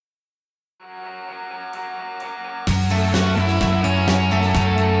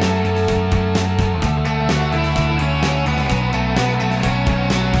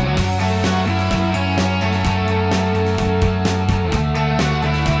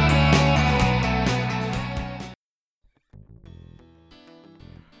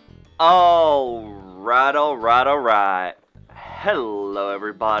Alright. Hello,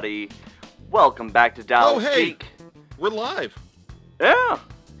 everybody. Welcome back to Dallas Geek. We're live. Yeah,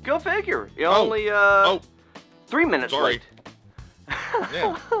 go figure. You're only 3 minutes late.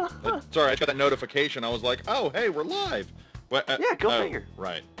 Yeah. Sorry, I got that notification. I was like, oh, hey, we're live. Yeah, go figure.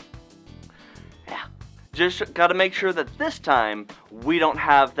 Right. Yeah. Just got to make sure that this time we don't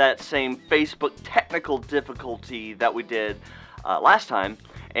have that same Facebook technical difficulty that we did last time,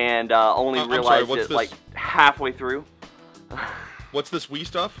 and only realized it like halfway through. What's this Wii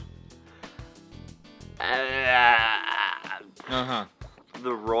stuff?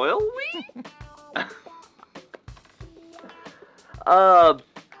 The Royal Wii?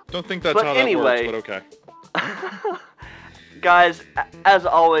 Don't think that's how that works, but okay. Guys, as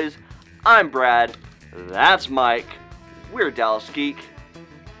always, I'm Brad. That's Mike. We're Dallas Geek.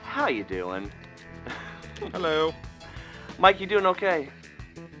 How you doing? Hello. Mike, you doing okay?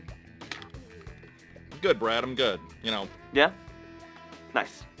 Good, Brad. I'm good. Yeah?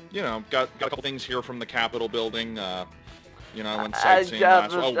 Nice. Got a couple things here from the Capitol building. I went sightseeing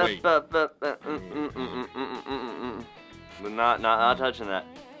last. Oh wait. Not touching that.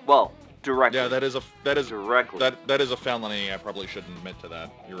 Well, directly. Yeah, that is directly. That is a felony. I probably shouldn't admit to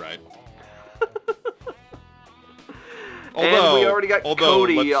that. You're right. And we already got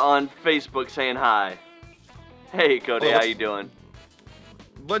Cody on Facebook saying hi. Hey, Cody, how you doing?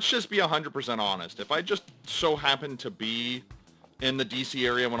 Let's just be 100% honest. If I just so happened to be in the DC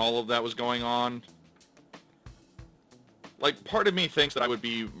area when all of that was going on, part of me thinks that I would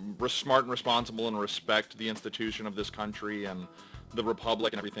be smart and responsible and respect the institution of this country and the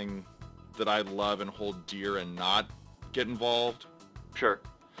republic and everything that I love and hold dear and not get involved. Sure.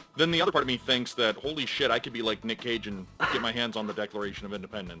 Then the other part of me thinks that, holy shit, I could be like Nick Cage and get my hands on the Declaration of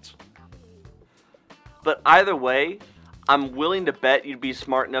Independence. But either way, I'm willing to bet you'd be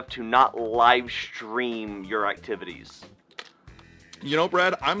smart enough to not live stream your activities.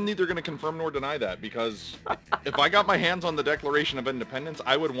 Brad, I'm neither going to confirm nor deny that, because if I got my hands on the Declaration of Independence,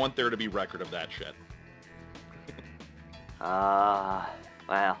 I would want there to be record of that shit. Wow.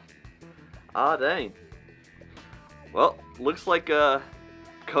 Dang. Well, looks like,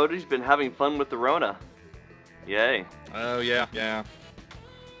 Cody's been having fun with the Rona. Yay. Oh, yeah.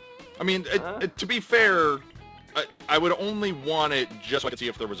 I mean, to be fair, I would only want it just so I could see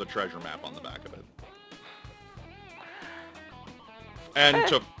if there was a treasure map on the back of it. And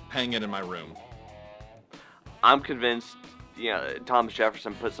to hang it in my room. I'm convinced, Thomas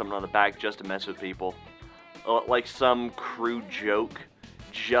Jefferson put something on the back just to mess with people. Like some crude joke,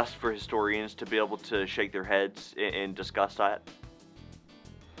 just for historians to be able to shake their heads in disgust at.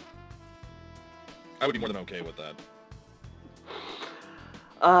 I would be more than okay with that.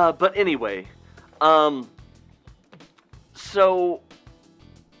 But anyway, so,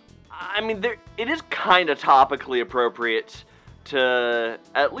 I mean, it is kind of topically appropriate to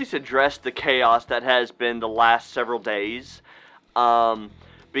at least address the chaos that has been the last several days, because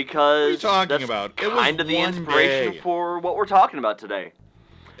what are you talking about? Kind of the inspiration for what we're talking about today.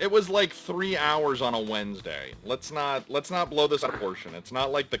 It was like 3 hours on a Wednesday. Let's not blow this out of proportion. It's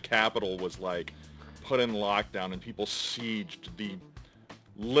not like the Capitol was put in lockdown and people sieged the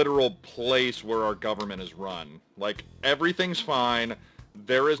literal place where our government is run. Everything's fine.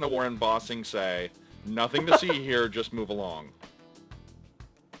 There is no more embossing say. Nothing to see here. Just move along.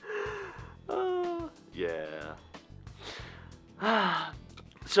 Yeah.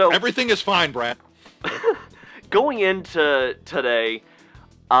 So everything is fine, Brad. Going into today,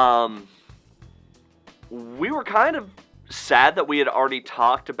 we were kind of sad that we had already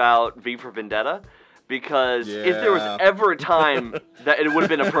talked about V for Vendetta, because if there was ever a time that it would have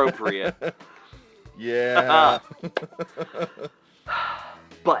been appropriate. Yeah.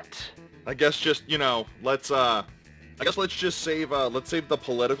 But I guess just, let's just save the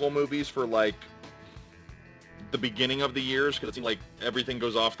political movies for the beginning of the years, because it seems like everything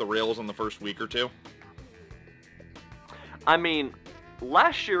goes off the rails in the first week or two. I mean,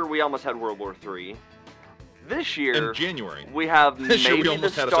 last year we almost had World War III. This year, in January, we have maybe the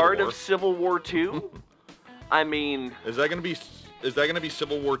start of Civil War II. I mean, is that gonna be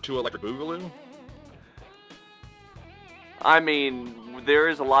Civil War II Electric Boogaloo? I mean, there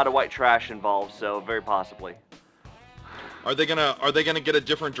is a lot of white trash involved, so very possibly. Are they gonna get a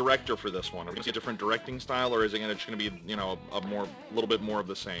different director for this one? Are we gonna see a different directing style, or is it just gonna be a little bit more of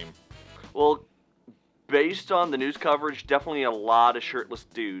the same? Well, based on the news coverage, definitely a lot of shirtless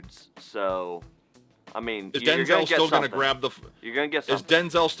dudes. So, I mean, is Denzel still gonna grab the? You're gonna get something. Is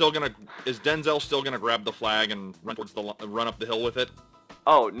Denzel still gonna grab the flag and run up the hill with it?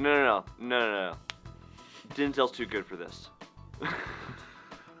 Oh no! Denzel's too good for this.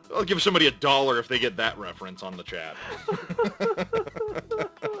 I'll give somebody $1 if they get that reference on the chat.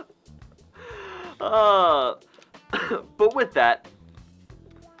 But with that,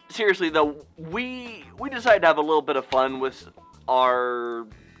 seriously though, we decided to have a little bit of fun with our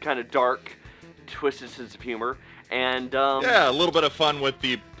kind of dark, twisted sense of humor, and yeah, a little bit of fun with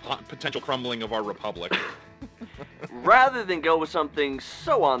the potential crumbling of our republic. Rather than go with something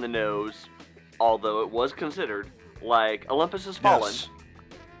so on the nose, although it was considered, like Olympus Has Fallen.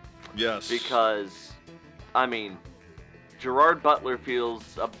 Yes. Because, I mean, Gerard Butler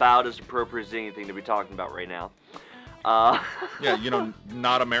feels about as appropriate as anything to be talking about right now. Yeah, you know,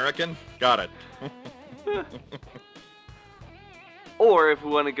 not American? Got it. Or if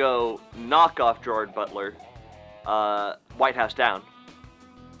we want to go knock off Gerard Butler, White House Down.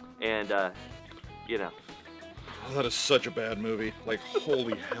 And, you know. Oh, that is such a bad movie. Like,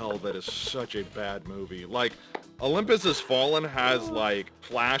 holy hell, that is such a bad movie. Like, Olympus Has Fallen has, like,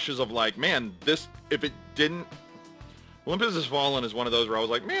 flashes of, like, man, this, if it didn't... Olympus Has Fallen is one of those where I was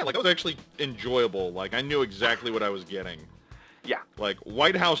like, man, like, that was actually enjoyable. Like, I knew exactly what I was getting. Yeah. Like,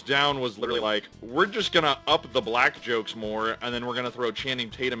 White House Down was literally like, we're just gonna up the black jokes more, and then we're gonna throw Channing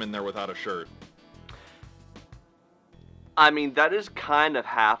Tatum in there without a shirt. I mean, that is kind of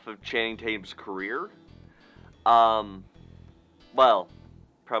half of Channing Tatum's career. Well,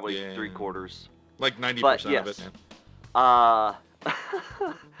 probably 3/4. Like 90% yes. of it. Yeah.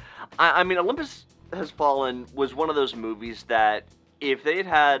 I mean, Olympus Has Fallen was one of those movies that if they'd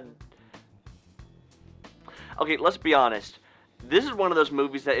had... Okay, let's be honest. This is one of those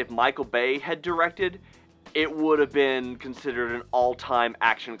movies that if Michael Bay had directed, it would have been considered an all-time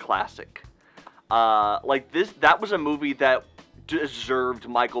action classic. Like this, that was a movie that deserved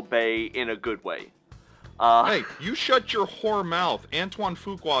Michael Bay in a good way. Hey, you shut your whore mouth. Antoine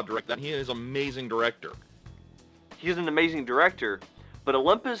Fuqua directed that. He is an amazing director. He's an amazing director, but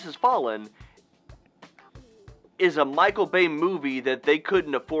Olympus Has Fallen is a Michael Bay movie that they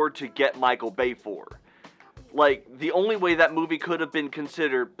couldn't afford to get Michael Bay for. Like, the only way that movie could have been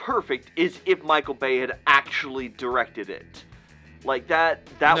considered perfect is if Michael Bay had actually directed it. Like, that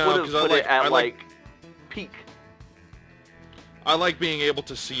would have put it at, like, peak. I like being able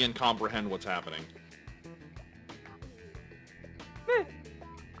to see and comprehend what's happening.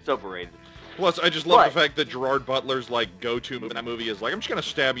 It's overrated. Plus, I just love the fact that Gerard Butler's, like, go-to move in that movie is, like, I'm just gonna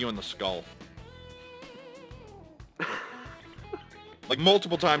stab you in the skull. Like,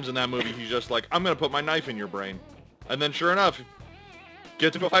 multiple times in that movie, he's just like, I'm gonna put my knife in your brain. And then, sure enough,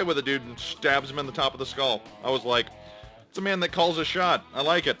 gets into a fight with a dude and stabs him in the top of the skull. I was like, it's a man that calls a shot. I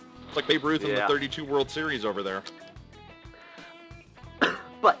like it. It's like Babe Ruth in the 32 World Series over there.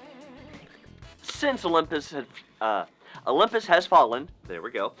 But, since Olympus Has Fallen, there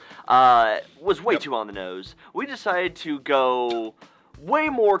we go, was way too on the nose, we decided to go way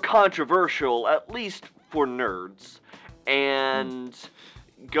more controversial, at least for nerds, and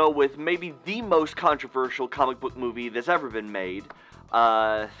go with maybe the most controversial comic book movie that's ever been made.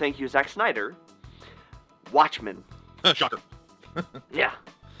 Thank you, Zack Snyder. Watchmen. Shocker. Yeah.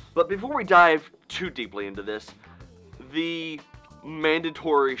 But before we dive too deeply into this, the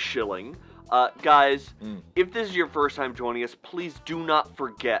mandatory shilling. Guys, if this is your first time joining us, please do not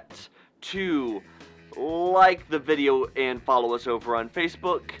forget to like the video and follow us over on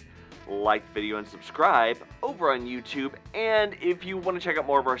Facebook, like the video and subscribe over on YouTube, and if you want to check out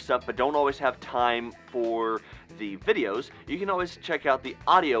more of our stuff but don't always have time for the videos, you can always check out the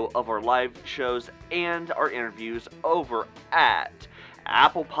audio of our live shows and our interviews over at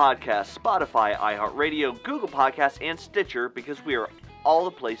Apple Podcasts, Spotify, iHeartRadio, Google Podcasts, and Stitcher, because we are all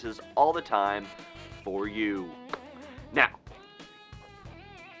the places, all the time, for you. Now,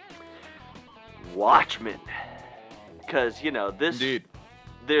 Watchmen. Because, you know, this... Indeed.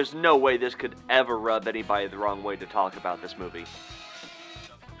 There's no way this could ever rub anybody the wrong way to talk about this movie.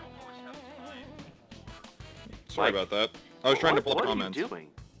 Sorry about that. I was trying to pull up comments. What are you doing?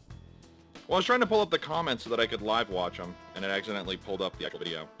 Well, I was trying to pull up the comments so that I could live watch them, and it accidentally pulled up the actual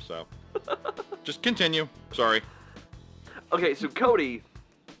video, so... Just continue. Sorry. Okay, so Cody,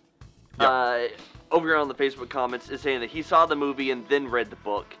 over here on the Facebook comments, is saying that he saw the movie and then read the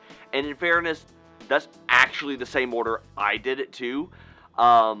book. And in fairness, that's actually the same order I did it too.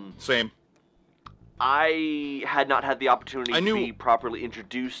 Same. I had not had the opportunity to be properly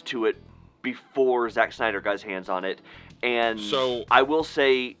introduced to it before Zack Snyder got his hands on it. And so, I will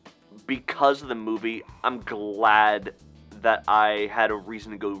say, because of the movie, I'm glad that I had a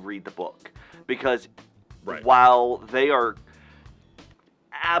reason to go read the book. Because while they are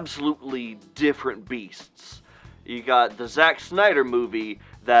absolutely different beasts, you got the Zack Snyder movie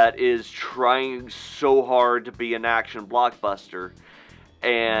that is trying so hard to be an action blockbuster,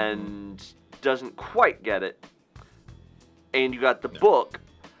 and doesn't quite get it. And you got the book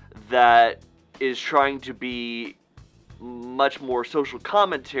that is trying to be much more social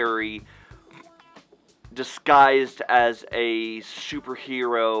commentary disguised as a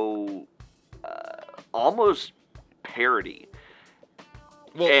superhero almost parody.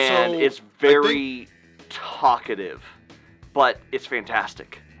 Well, and so it's very talkative, but it's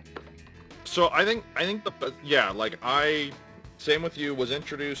fantastic. So I think same with you, was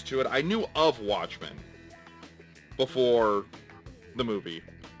introduced to it. I knew of Watchmen before the movie.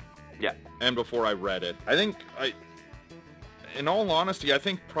 Yeah. And before I read it. In all honesty, I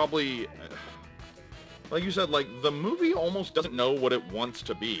think probably, like you said, like, the movie almost doesn't know what it wants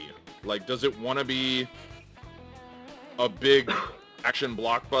to be. Like, does it want to be a big action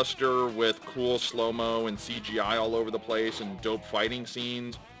blockbuster with cool slow-mo and CGI all over the place and dope fighting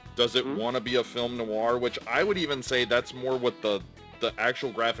scenes? Does it want to be a film noir? Which I would even say that's more what the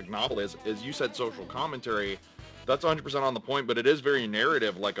actual graphic novel is. As you said, social commentary. That's 100% on the point, but it is very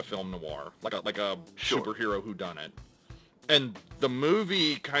narrative, like a film noir, like a superhero whodunit. And the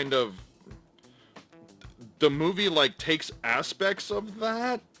movie like takes aspects of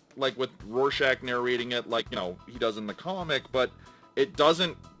that, like with Rorschach narrating it like, he does in the comic, but it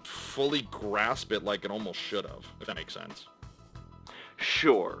doesn't fully grasp it like it almost should have, if that makes sense.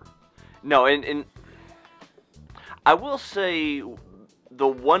 Sure. No, and I will say the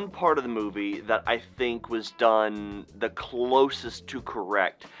one part of the movie that I think was done the closest to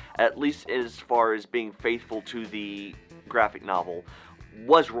correct, at least as far as being faithful to the graphic novel,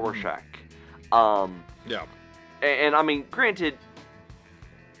 was Rorschach. Yeah. And I mean, granted,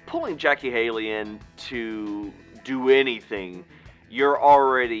 pulling Jackie Haley in to do anything, you're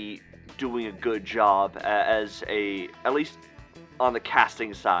already doing a good job at least on the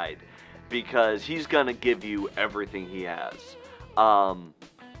casting side, because he's gonna give you everything he has.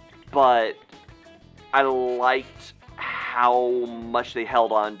 But I liked how much they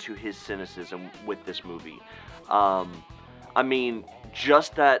held on to his cynicism with this movie. I mean,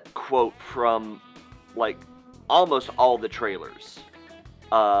 just that quote from, like, almost all the trailers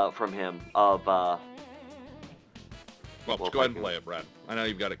from him of... Well, go ahead and play it, Brad. I know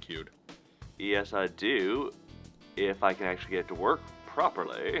you've got it queued. Yes, I do. If I can actually get it to work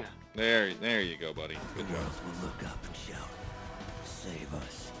properly. There you go, buddy. Good job. The world will look up and shout, "Save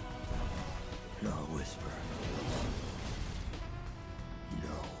us." No whisper.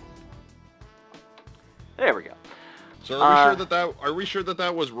 No. There we go. So are we sure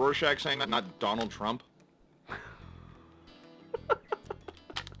that was Rorschach saying that, not Donald Trump?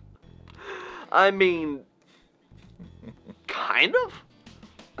 I mean, kind of.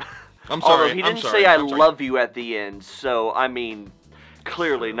 I'm sorry. Although he didn't say I love you at the end, so I mean,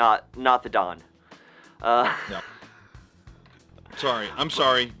 clearly not the Don. No. Sorry. I'm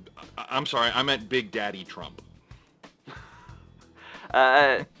sorry. I meant Big Daddy Trump.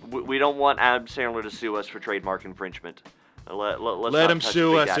 We don't want Adam Sandler to sue us for trademark infringement. Let him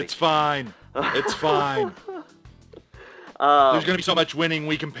sue us. It's fine. It's fine. There's gonna be so much winning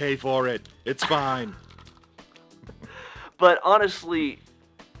we can pay for it. It's fine. But honestly,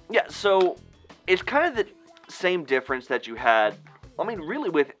 yeah, so it's kind of the same difference that you had, I mean, really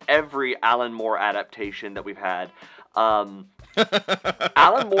with every Alan Moore adaptation that we've had. Alan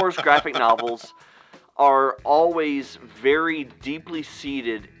Moore's graphic novels are always very deeply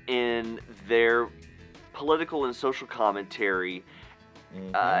seated in their political and social commentary,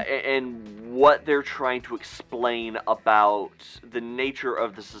 and what they're trying to explain about the nature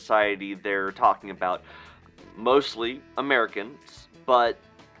of the society they're talking about. Mostly Americans, but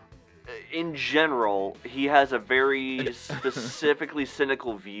in general, he has a very specifically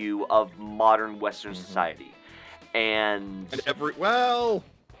cynical view of modern Western society. And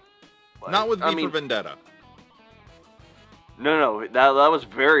not with V for Vendetta. No, that was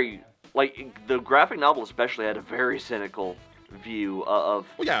very, like, the graphic novel especially had a very cynical view of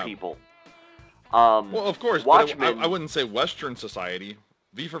people. Well, of course, Watchmen, but I wouldn't say Western society.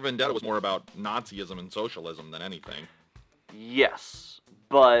 V for Vendetta was more about Nazism and socialism than anything. Yes,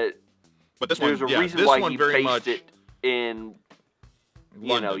 but there's a reason why he based it in,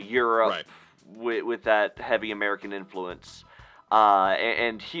 London. Europe, right, with that heavy American influence.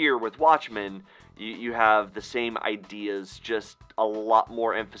 And here with Watchmen, you have the same ideas, just a lot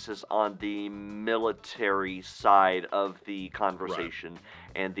more emphasis on the military side of the conversation,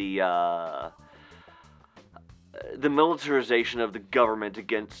 and the militarization of the government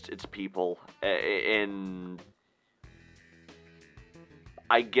against its people. And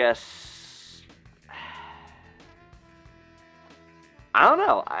I guess, I don't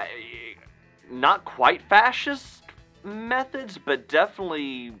know, not quite fascist, methods, but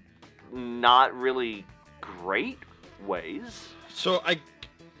definitely not really great ways. So I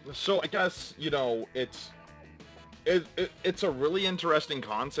guess, you know, it's a really interesting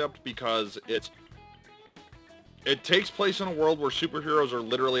concept because it takes place in a world where superheroes are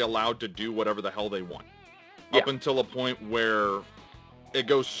literally allowed to do whatever the hell they want. Yeah. Up until a point where it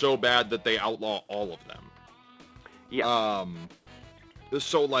goes so bad that they outlaw all of them. Yeah.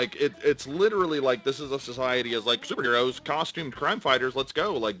 So, like, it's literally like, this is a society as, like, superheroes, costumed crime fighters, let's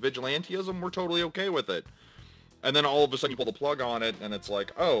go. Like, vigilantism, we're totally okay with it. And then all of a sudden you pull the plug on it, and it's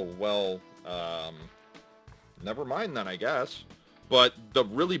like, oh, well, never mind then, I guess. But the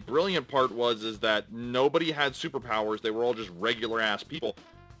really brilliant part is that nobody had superpowers. They were all just regular-ass people,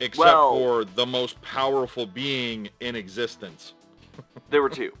 except for the most powerful being in existence. There were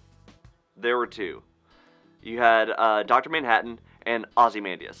two. You had Dr. Manhattan and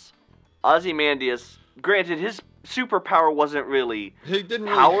Ozymandias. Ozymandias, granted, his superpower wasn't really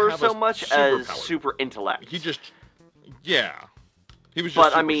power so much as super intellect. He just, yeah. He was just but,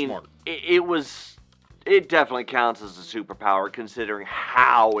 super I mean, smart. It definitely counts as a superpower considering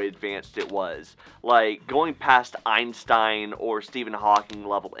how advanced it was. Like, going past Einstein or Stephen Hawking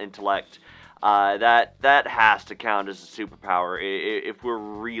level intellect, that has to count as a superpower if we're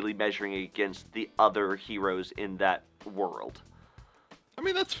really measuring it against the other heroes in that world. I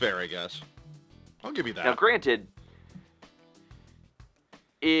mean, that's fair, I guess. I'll give you that. Now, granted,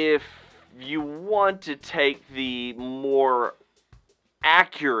 if you want to take the more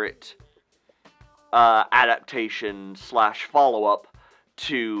accurate adaptation / follow-up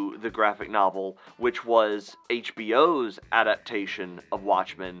to the graphic novel, which was HBO's adaptation of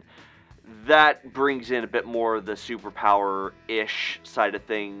Watchmen, that brings in a bit more of the superpower-ish side of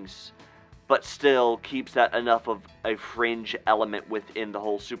things, but still keeps that enough of a fringe element within the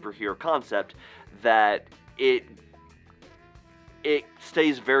whole superhero concept that it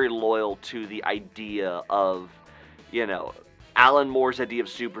stays very loyal to the idea of, you know, Alan Moore's idea of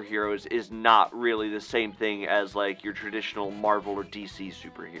superheroes is not really the same thing as, like, your traditional Marvel or DC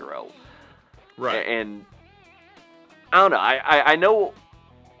superhero. Right. And I don't know. I know.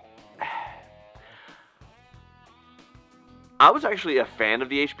 I was actually a fan of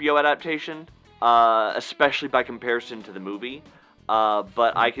the HBO adaptation, especially by comparison to the movie.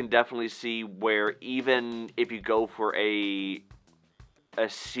 But I can definitely see where even if you go for a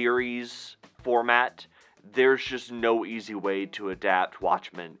series format, there's just no easy way to adapt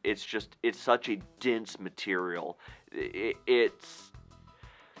Watchmen. It's such a dense material. It's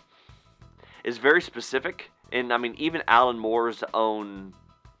very specific, and I mean, even Alan Moore's own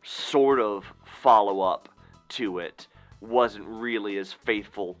sort of follow-up to it wasn't really as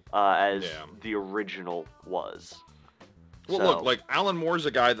faithful as the original was. Well, look, like, Alan Moore's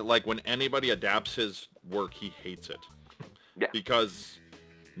a guy that, like, when anybody adapts his work, he hates it. Yeah. Because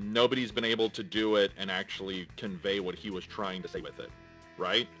nobody's been able to do it and actually convey what he was trying to say with it,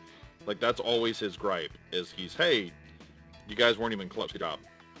 right? Like, that's always his gripe, is hey, you guys weren't even close. Good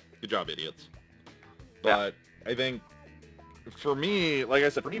job, idiots. But I think, for me, like I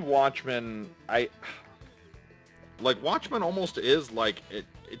said, for me, Watchmen, Watchmen almost is, like,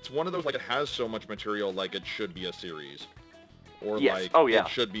 it's one of those, like, it has so much material, like, it should be a series. Or, it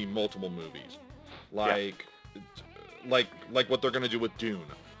should be multiple movies. Like what they're going to do with Dune.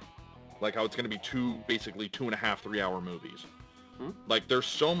 Like, how it's going to be basically 2.5, 3 hour movies. Like, there's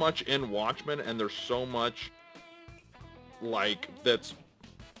so much in Watchmen, and there's so much, like, that's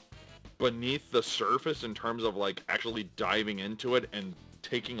beneath the surface in terms of, like, actually diving into it and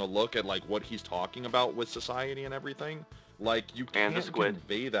taking a look at, like, what he's talking about with society and everything. Like, you can't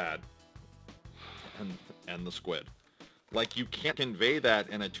convey that. And the squid. Like, you can't convey that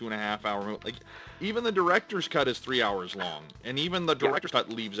in a 2.5 hour movie. Like, even the director's cut is 3 hours long. And even the director's cut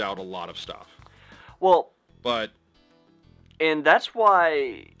leaves out a lot of stuff. Well, but... And that's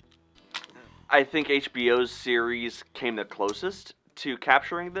why I think HBO's series came the closest to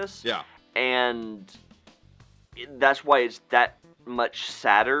capturing this. Yeah. And that's why it's that much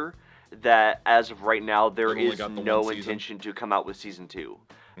sadder that as of right now there is no intention to come out with season 2.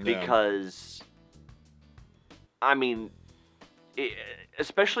 Yeah. Because, I mean,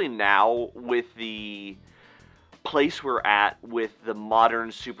 especially now with the place we're at with the modern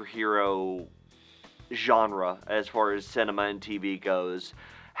superhero genre as far as cinema and TV goes,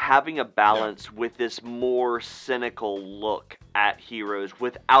 having a balance with this more cynical look at heroes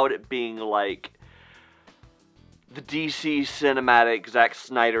without it being like the DC cinematic Zack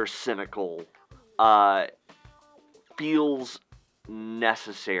Snyder cynical feels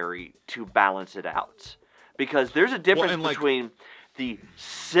necessary to balance it out. Because there's a difference between the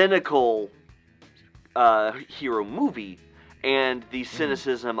cynical hero movie and the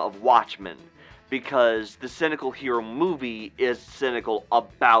cynicism of Watchmen, because the cynical hero movie is cynical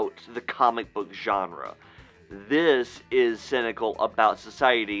about the comic book genre. This is cynical about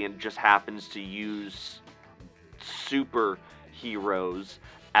society and just happens to use superheroes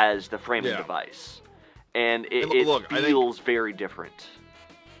as the framing device, and it feels very different.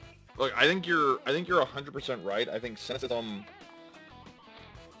 Look, I think you're 100% right. I think cynicism,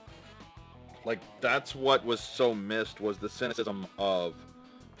 like, that's what was so missed, was the cynicism of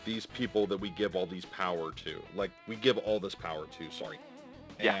these people that we give all these power to. Like, we give all this power to, sorry.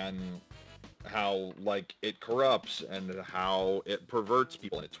 Yeah. And how, like, it corrupts and how it perverts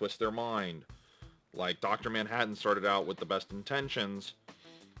people and it twists their mind. Like, Dr. Manhattan started out with the best intentions,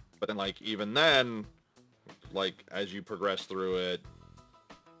 but then, like, even then, like, as you progress through it,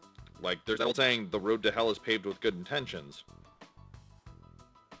 like, there's that old saying, the road to hell is paved with good intentions.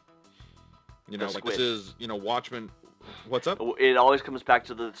 You know, like, this is, you know, Watchmen... What's up? It always comes back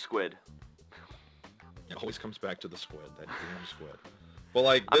to the squid. It always comes back to the squid, that damn squid. But,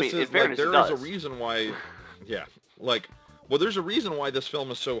 like, this is, like, there is a reason why... Yeah, like... Well, there's a reason why this film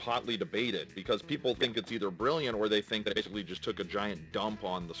is so hotly debated, because people think it's either brilliant or they think that it basically just took a giant dump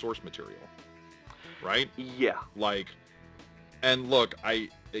on the source material. Right? Yeah. Like, and look,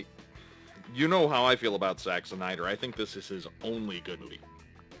 you know how I feel about Zack Snyder. I think this is his only good movie.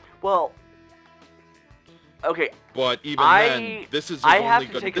 Well, okay. But even then, this is his only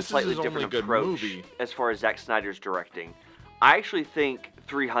good movie. Take a slightly different approach as far as Zack Snyder's directing. I actually think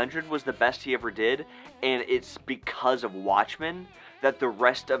 300 was the best he ever did, and it's because of Watchmen that the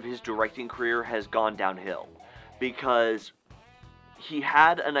rest of his directing career has gone downhill. Because he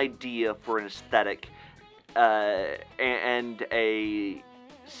had an idea for an aesthetic and a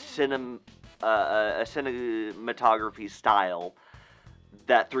cinematography style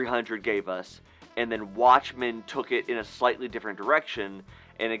that 300 gave us, and then Watchmen took it in a slightly different direction,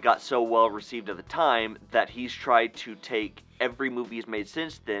 and it got so well received at the time that he's tried to take every movie he's made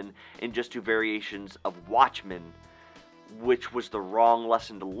since then and just do variations of Watchmen, which was the wrong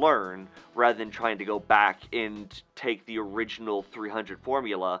lesson to learn, rather than trying to go back and take the original 300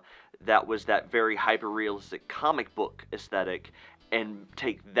 formula that was that very hyper-realistic comic book aesthetic and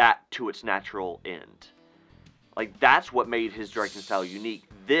take that to its natural end. Like, that's what made his directing style unique.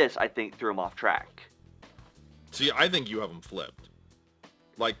 This, I think, threw him off track. See, I think you have him flipped.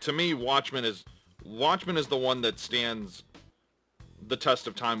 Like, to me, Watchmen is the one that stands the test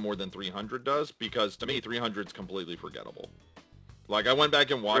of time more than 300 does, because to me, 300 is completely forgettable. Like, I went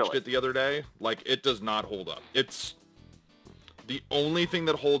back and watched it the other day. Like, it does not hold up. It's... The only thing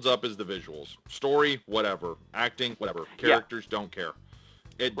that holds up is the visuals. Story, whatever. Acting, whatever. Characters, don't care.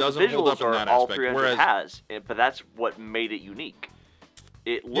 It doesn't hold up in that aspect. Whereas has, but that's what made it unique.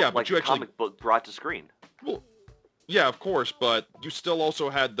 It looked like a comic book brought to screen. Well, yeah, of course, but you still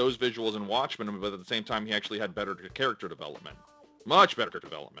also had those visuals in Watchmen, but at the same time, he actually had better character development. Much better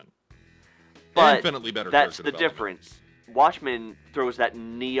development. But infinitely better that's character the development. difference. Watchmen throws that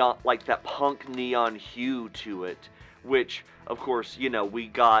neon, like that punk neon hue to it, which, of course, you know, we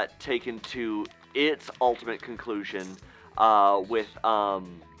got taken to its ultimate conclusion with, oh,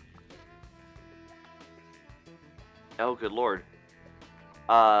 good lord.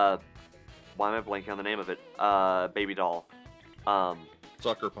 Why am I blanking on the name of it? Baby Doll.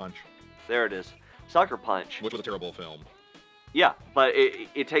 Sucker Punch. There it is. Sucker Punch. Which was a terrible film. Yeah, but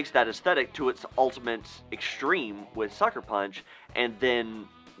it takes that aesthetic to its ultimate extreme with Sucker Punch, and then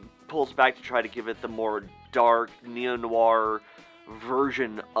pulls back to try to give it the more dark, neo-noir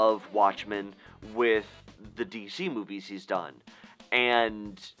version of Watchmen with the DC movies he's done.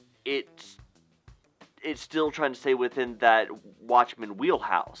 And it's still trying to stay within that Watchmen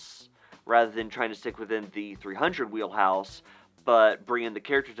wheelhouse, rather than trying to stick within the 300 wheelhouse, but bring in the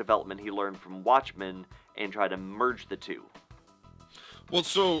character development he learned from Watchmen and try to merge the two. Well,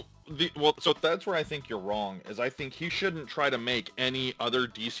 so that's where I think you're wrong, is I think he shouldn't try to make any other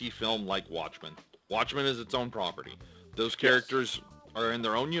DC film like Watchmen. Watchmen is its own property. Those characters are in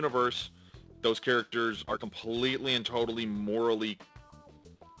their own universe. Those characters are completely and totally morally...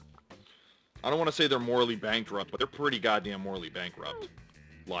 I don't want to say they're morally bankrupt, but they're pretty goddamn morally bankrupt.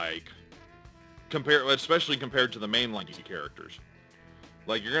 Like, especially compared to the mainline DC characters.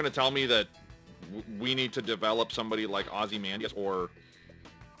 Like, you're going to tell me that we need to develop somebody like Ozymandias or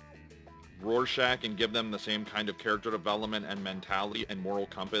Rorschach and give them the same kind of character development and mentality and moral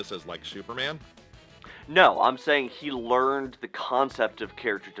compass as, like, Superman? No, I'm saying he learned the concept of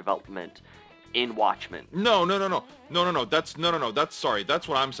character development in Watchmen. No. That's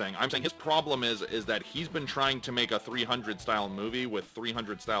what I'm saying. I'm saying his problem is that he's been trying to make a 300 style movie with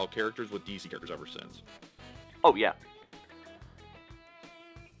 300 style characters with DC characters ever since. Oh yeah.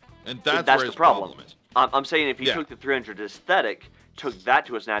 And that's That's where the his problem. is. I'm saying if he Yeah. took the 300 aesthetic, took that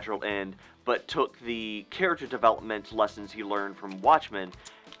to its natural end, but took the character development lessons he learned from Watchmen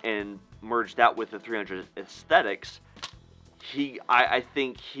and merged that with the 300 aesthetics, I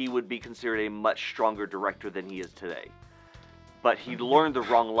think he would be considered a much stronger director than he is today. But he learned the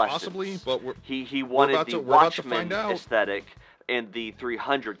wrong lessons. Possibly, but he wanted we're the about to Watchmen find out. aesthetic and the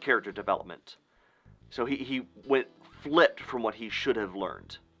 300 character development. So he went flipped from what he should have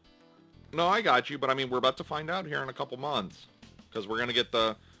learned. No, I got you, but I mean, we're about to find out here in a couple months, because we're gonna get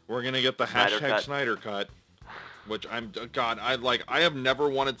the Snyder hashtag cut. Snyder cut, which I have never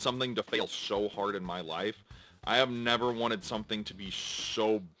wanted something to fail so hard in my life. I have never wanted something to be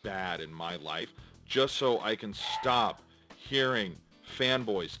so bad in my life, just so I can stop hearing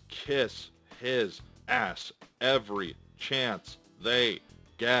fanboys kiss his ass every chance they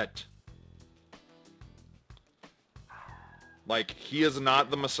get. Like, he is not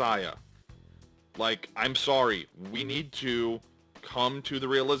the Messiah. Like, I'm sorry, we need to come to the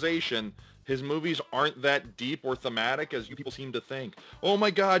realization his movies aren't that deep or thematic as you people seem to think. Oh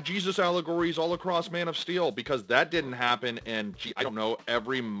my god, Jesus allegories all across Man of Steel, because that didn't happen in, I don't know,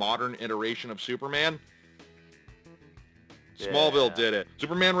 every modern iteration of Superman. Yeah. Smallville did it.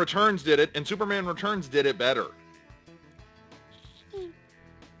 Superman Returns did it, and Superman Returns did it better.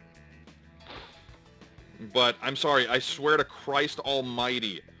 But I'm sorry, I swear to Christ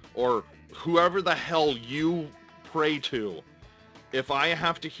Almighty, or whoever the hell you pray to, if I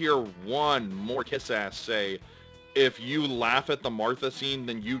have to hear one more kiss-ass say, if you laugh at the Martha scene,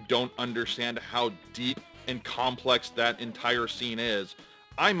 then you don't understand how deep and complex that entire scene is,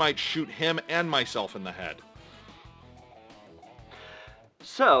 I might shoot him and myself in the head.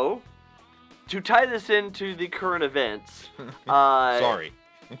 So, to tie this into the current events, Sorry.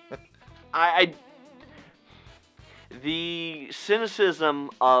 The cynicism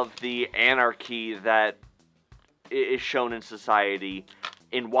of the anarchy that is shown in society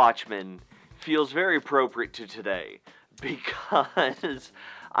in Watchmen feels very appropriate to today. Because,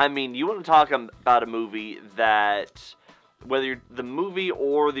 I mean, you want to talk about a movie that, whether the movie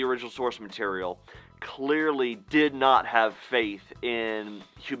or the original source material, clearly did not have faith in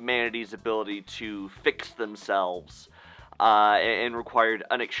humanity's ability to fix themselves. And required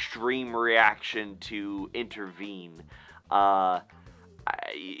an extreme reaction to intervene.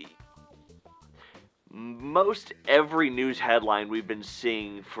 Most every news headline we've been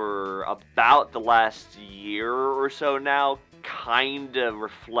seeing for about the last year or so now kind of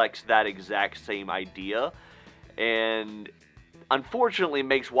reflects that exact same idea. And unfortunately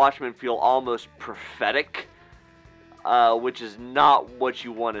makes Watchmen feel almost prophetic, which is not what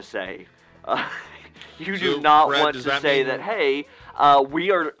you want to say. You do not Brad, want to say that, hey, we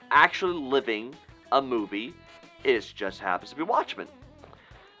are actually living a movie. It just happens to be Watchmen.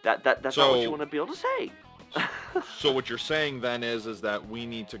 That's not what you want to be able to say. So what you're saying then is that we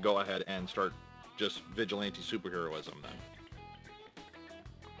need to go ahead and start just vigilante superheroism then.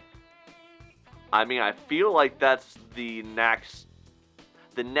 I mean, I feel like that's the next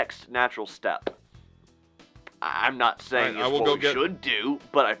natural step. I'm not saying it's what we should do,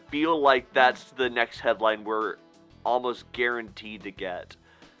 but I feel like that's the next headline we're almost guaranteed to get.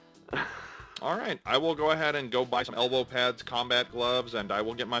 All right, I will go ahead and go buy some elbow pads, combat gloves, and I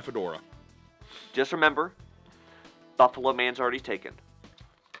will get my fedora. Just remember, Buffalo Man's already taken.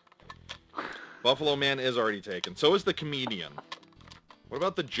 Buffalo Man is already taken. So is the Comedian. What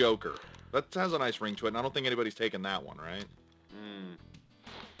about the Joker? That has a nice ring to it, and I don't think anybody's taken that one, right?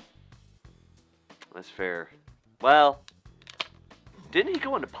 That's fair. Well, didn't he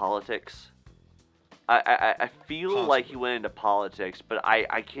go into politics? I feel Possibly. like he went into politics, but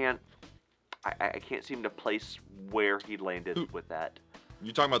I can't seem to place where he landed with that.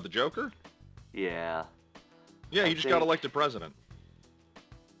 You talking about the Joker? Yeah. Yeah, he just got elected president.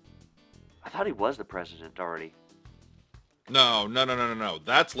 I thought he was the president already. No.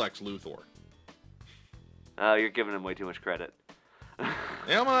 That's Lex Luthor. Oh, you're giving him way too much credit.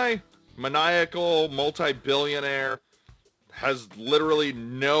 Am I? Maniacal, multi-billionaire, has literally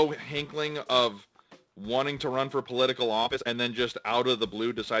no hinkling of wanting to run for political office, and then just out of the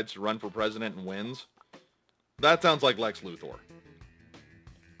blue decides to run for president and wins? That sounds like Lex Luthor.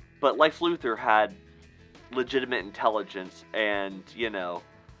 But Lex Luthor had legitimate intelligence and,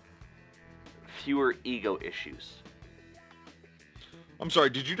 fewer ego issues. I'm sorry,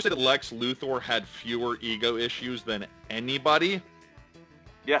 did you just say that Lex Luthor had fewer ego issues than anybody?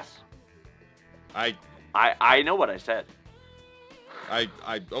 Yes. I know what I said.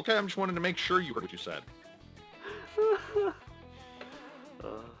 Okay, I'm just wanting to make sure you heard what you said.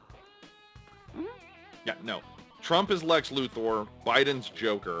 Yeah, no. Trump is Lex Luthor. Biden's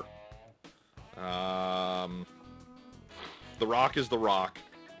Joker. The Rock is The Rock.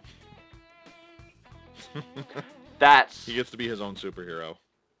 He gets to be his own superhero.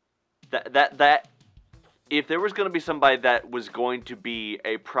 That if there was going to be somebody that was going to be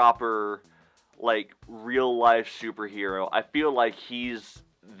a proper, like, real life superhero, I feel like he's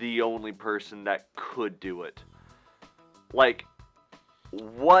the only person that could do it. Like,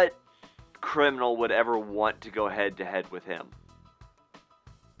 what criminal would ever want to go head to head with him?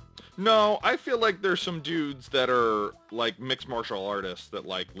 No, I feel like there's some dudes that are like mixed martial artists that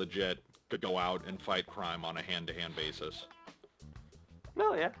like legit could go out and fight crime on a hand-to-hand basis.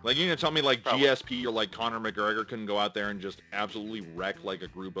 No, yeah. Like, you gonna tell me like Probably. GSP or like Conor McGregor couldn't go out there and just absolutely wreck like a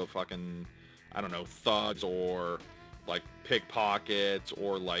group of fucking, I don't know, thugs or like pickpockets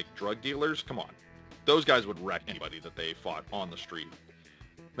or like drug dealers? Come on. Those guys would wreck anybody that they fought on the street.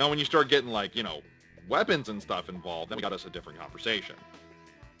 Now when you start getting like, you know, weapons and stuff involved, then we got us a different conversation.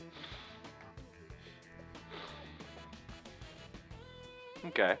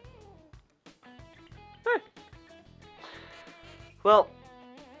 Okay. Well,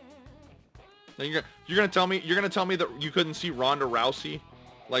 Now you're gonna tell me that you couldn't see Ronda Rousey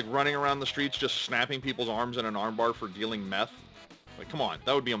like running around the streets just snapping people's arms in an armbar for dealing meth? Like, come on,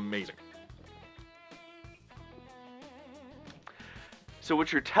 that would be amazing. so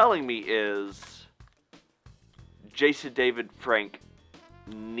what you're telling me is Jason David Frank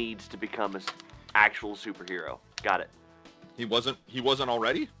needs to become an actual superhero. Got it. He wasn't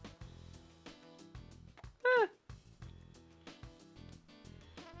already?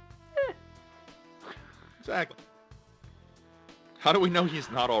 Exactly. How do we know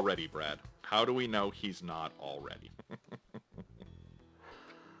he's not already, Brad? How do we know he's not already?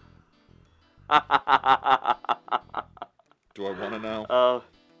 Do I want to know?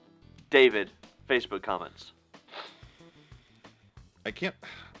 David, Facebook comments. I can't...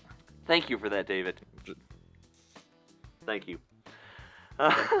 Thank you for that, David. Thank you.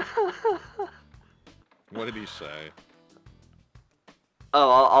 What did he say?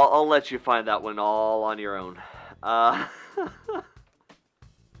 Oh, I'll let you find that one all on your own.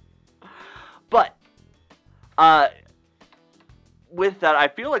 But, with that, I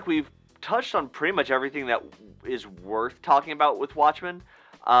feel like we've touched on pretty much everything that is worth talking about with Watchmen,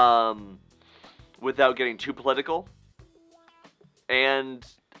 without getting too political. And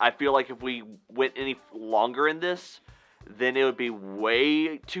I feel like if we went any longer in this, then it would be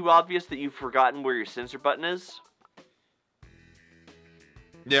way too obvious that you've forgotten where your censor button is.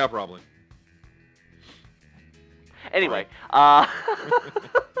 Yeah, probably. Anyway,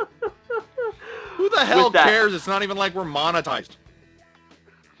 Who the hell With that- cares? It's not even like we're monetized.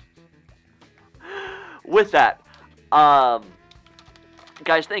 with that,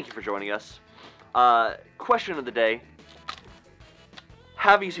 guys, thank you for joining us. Question of the day.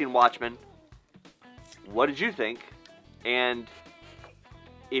 Have you seen Watchmen? What did you think? And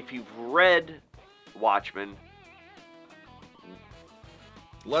if you've read Watchmen,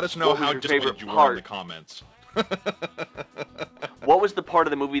 Let us know What was how your disappointed favorite you were in part? the comments. what was the part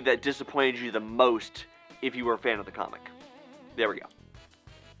of the movie that disappointed you the most if you were a fan of the comic? There we go.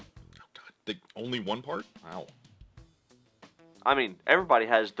 Only one part? Wow. I mean, everybody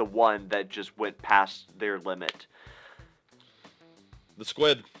has the one that just went past their limit. The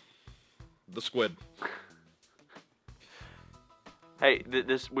squid. The squid. Hey,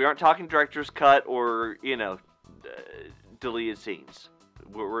 we aren't talking director's cut or, deleted scenes.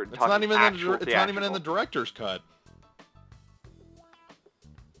 We're It's talking not even actual it's not even in the theatrical. director's cut.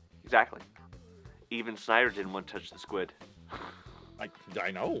 Exactly. Even Snyder didn't want to touch the squid.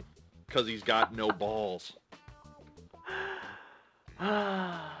 I know. Because he's got no balls.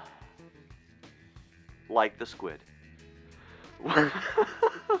 Like the squid.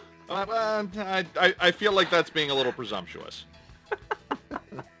 I feel like that's being a little presumptuous.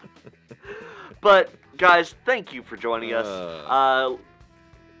 But, guys, thank you for joining us.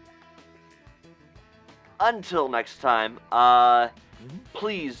 Until next time,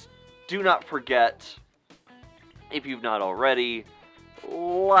 please do not forget, if you've not already,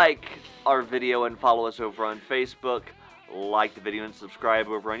 like our video and follow us over on Facebook, like the video and subscribe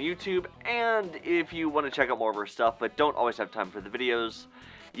over on YouTube, and if you want to check out more of our stuff but don't always have time for the videos,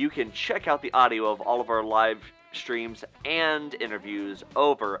 you can check out the audio of all of our live streams and interviews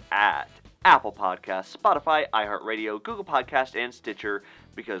over at Apple Podcasts, Spotify, iHeartRadio, Google Podcasts, and Stitcher,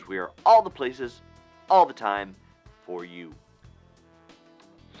 because we are all the places, all the time, for you.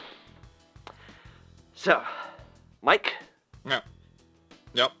 So, Mike, Yeah.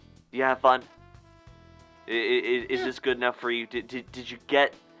 Yep. you have fun? Is this good enough for you? Did you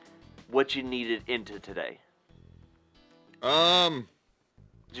get what you needed into today? Did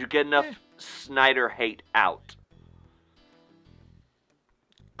you get enough Snyder hate out?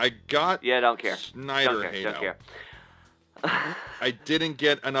 I got Yeah, don't care. Snyder hate Don't out. care. I didn't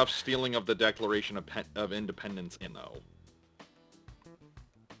get enough stealing of the Declaration of Independence in, though.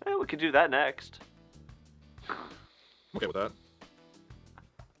 We could do that next. Okay with that.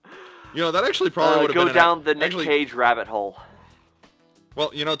 You know, that actually probably would have go been down the Nick Cage rabbit hole. Well,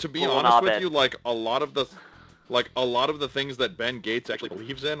 you know, to be Pull an honest with op-ed. you, like a lot of the things that Ben Gates actually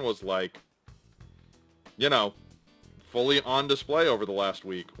believes in was like, you know, fully on display over the last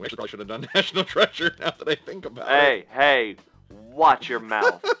week. We actually probably should have done National Treasure now that I think about it. Hey, watch your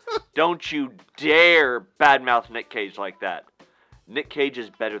mouth. Don't you dare badmouth Nick Cage like that. Nick Cage is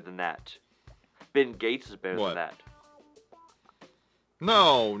better than that. Ben Gates is better than that.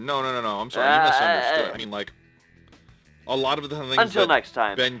 No. I'm sorry, you misunderstood. I mean, like, a lot of the things Until that next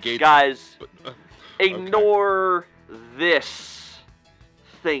time, Ben Gates... guys, okay. ignore this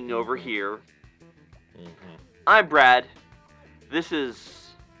thing over here. Mm-hmm. I'm Brad. This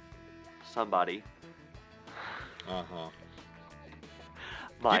is somebody. Uh-huh.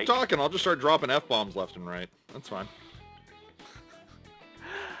 Mike. Keep talking, I'll just start dropping F-bombs left and right. That's fine.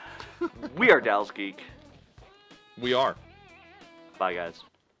 We are Dallas Geek. We are. Bye, guys.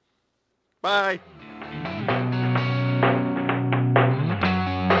 Bye.